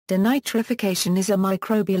Denitrification is a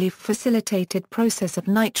microbially facilitated process of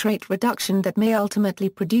nitrate reduction that may ultimately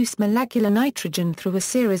produce molecular nitrogen through a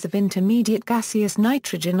series of intermediate gaseous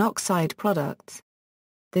nitrogen oxide products.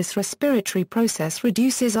 This respiratory process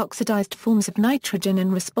reduces oxidized forms of nitrogen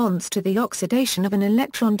in response to the oxidation of an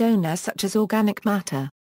electron donor such as organic matter.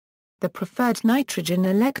 The preferred nitrogen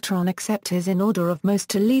electron acceptors in order of most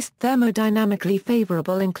to least thermodynamically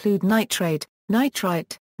favorable include nitrate,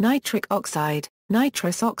 nitrite, nitric oxide,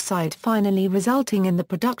 nitrous oxide, finally resulting in the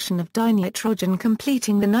production of dinitrogen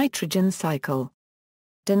completing the nitrogen cycle.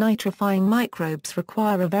 Denitrifying microbes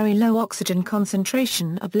require a very low oxygen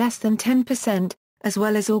concentration of less than 10%, as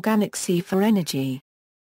well as organic C for energy.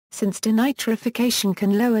 Since denitrification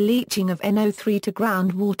can lower leaching of NO3 to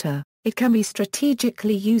groundwater, it can be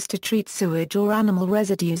strategically used to treat sewage or animal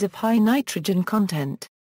residues of high nitrogen content.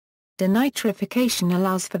 Denitrification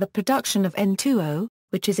allows for the production of N2O,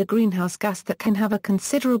 which is a greenhouse gas that can have a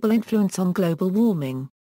considerable influence on global warming.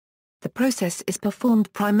 The process is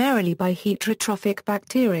performed primarily by heterotrophic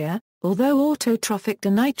bacteria, although autotrophic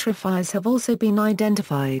denitrifiers have also been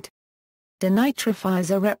identified.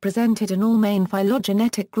 Denitrifiers are represented in all main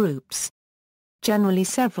phylogenetic groups. Generally,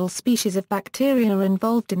 several species of bacteria are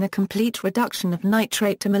involved in the complete reduction of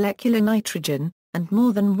nitrate to molecular nitrogen, and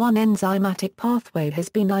more than one enzymatic pathway has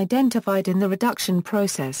been identified in the reduction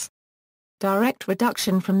process. Direct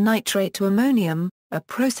reduction from nitrate to ammonium, a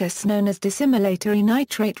process known as dissimilatory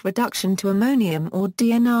nitrate reduction to ammonium or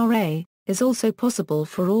DNRA, is also possible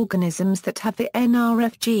for organisms that have the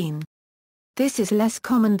NRF gene. This is less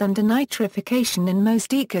common than denitrification in most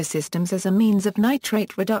ecosystems as a means of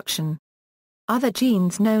nitrate reduction. Other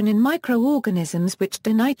genes known in microorganisms which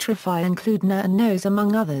denitrify include Na and Nos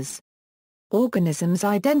among others. Organisms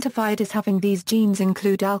identified as having these genes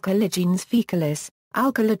include alkylogenes faecalis,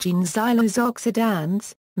 alkylogenes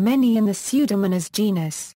xyloxoxidans, many in the Pseudomonas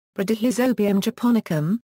genus, Bradyrhizobium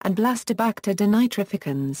japonicum, and Blastobacter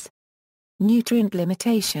denitrificans. Nutrient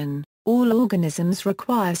limitation. All organisms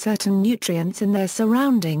require certain nutrients in their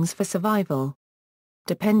surroundings for survival.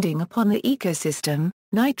 Depending upon the ecosystem,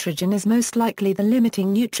 nitrogen is most likely the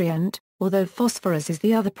limiting nutrient, although phosphorus is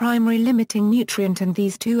the other primary limiting nutrient, and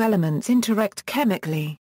these two elements interact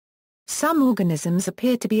chemically. Some organisms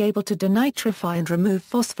appear to be able to denitrify and remove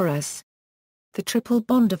phosphorus. The triple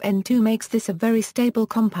bond of N2 makes this a very stable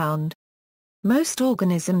compound. Most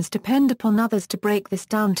organisms depend upon others to break this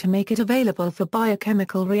down to make it available for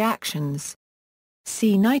biochemical reactions.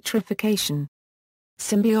 See nitrification.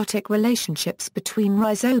 Symbiotic relationships between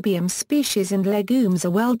Rhizobium species and legumes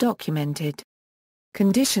are well documented.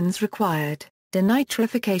 Conditions required.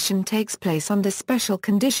 Denitrification takes place under special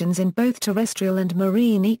conditions in both terrestrial and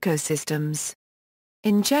marine ecosystems.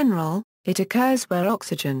 In general, it occurs where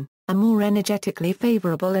oxygen, a more energetically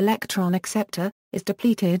favorable electron acceptor, is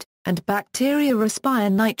depleted, and bacteria respire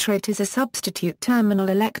nitrate as a substitute terminal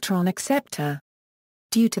electron acceptor.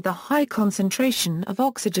 Due to the high concentration of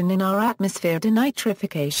oxygen in our atmosphere,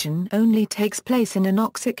 denitrification only takes place in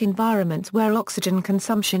anoxic environments where oxygen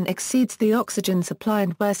consumption exceeds the oxygen supply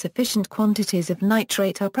and where sufficient quantities of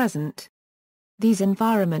nitrate are present. These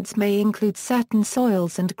environments may include certain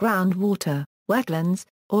soils and groundwater, wetlands,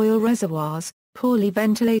 oil reservoirs, poorly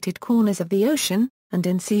ventilated corners of the ocean, and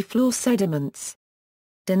in seafloor sediments.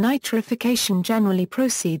 Denitrification generally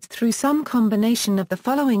proceeds through some combination of the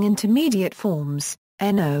following intermediate forms: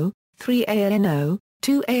 NO, 3ANO,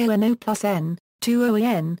 2ANO plus N,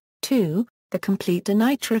 2ON, 2. The complete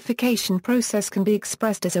denitrification process can be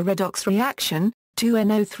expressed as a redox reaction,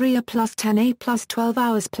 2NO3A plus 10A plus 12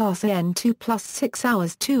 hours plus N2 plus 6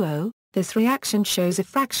 hours 2O. This reaction shows a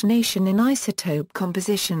fractionation in isotope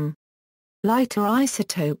composition. Lighter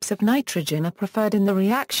isotopes of nitrogen are preferred in the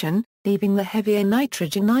reaction, leaving the heavier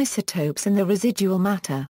nitrogen isotopes in the residual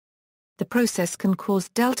matter. The process can cause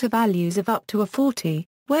delta values of up to 40,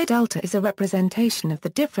 where delta is a representation of the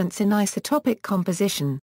difference in isotopic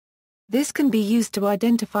composition. This can be used to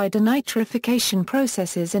identify denitrification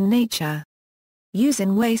processes in nature. Use in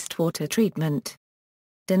wastewater treatment.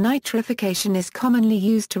 Denitrification is commonly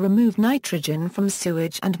used to remove nitrogen from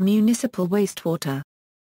sewage and municipal wastewater.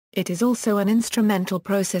 It is also an instrumental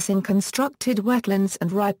process in constructed wetlands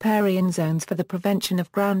and riparian zones for the prevention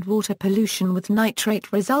of groundwater pollution with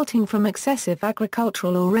nitrate resulting from excessive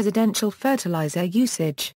agricultural or residential fertilizer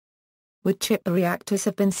usage. Wood chipper reactors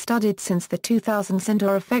have been studied since the 2000s and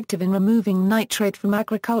are effective in removing nitrate from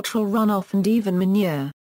agricultural runoff and even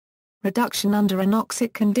manure. Reduction under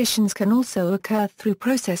anoxic conditions can also occur through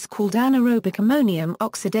process called anaerobic ammonium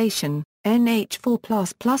oxidation, NH4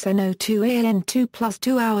 plus NO2AN2 plus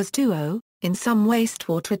 2 hours 2O. In some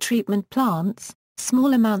wastewater treatment plants,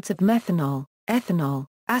 small amounts of methanol, ethanol,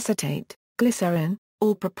 acetate, glycerin,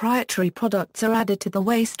 or proprietary products are added to the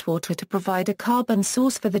wastewater to provide a carbon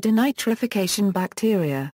source for the denitrification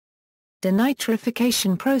bacteria.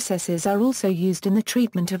 Denitrification processes are also used in the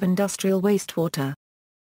treatment of industrial wastewater.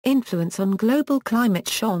 Influence on global climate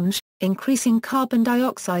change. Increasing carbon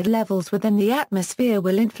dioxide levels within the atmosphere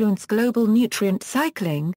will influence global nutrient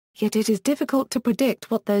cycling, yet it is difficult to predict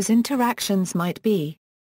what those interactions might be.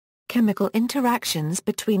 Chemical interactions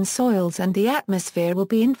between soils and the atmosphere will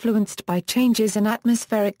be influenced by changes in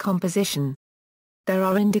atmospheric composition. There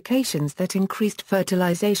are indications that increased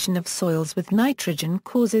fertilization of soils with nitrogen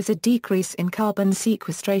causes a decrease in carbon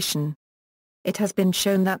sequestration. It has been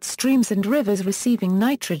shown that streams and rivers receiving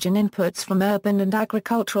nitrogen inputs from urban and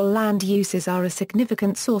agricultural land uses are a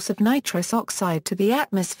significant source of nitrous oxide to the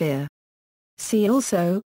atmosphere. See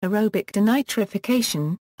also, aerobic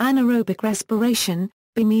denitrification, anaerobic respiration,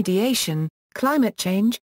 biomediation, climate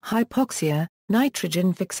change, hypoxia,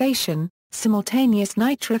 nitrogen fixation, simultaneous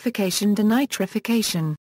nitrification.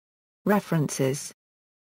 Denitrification. References.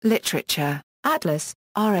 Literature, Atlas,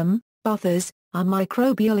 R.M., Buthers, A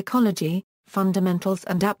Microbial Ecology, Fundamentals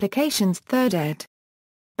and Applications 3rd ed.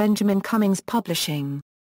 Benjamin Cummings Publishing.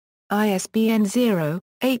 ISBN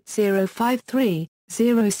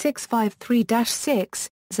 0-8053-0653-6,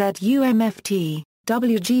 ZUMFT,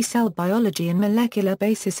 WG Cell Biology and Molecular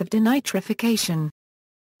Basis of Denitrification.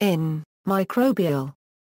 In, Microbial.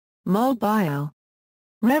 Mol Bio.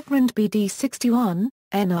 Reverend BD 61,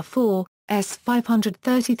 NR4, S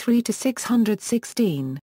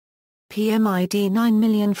 533-616. PMID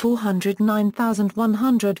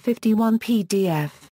 9409151 PDF.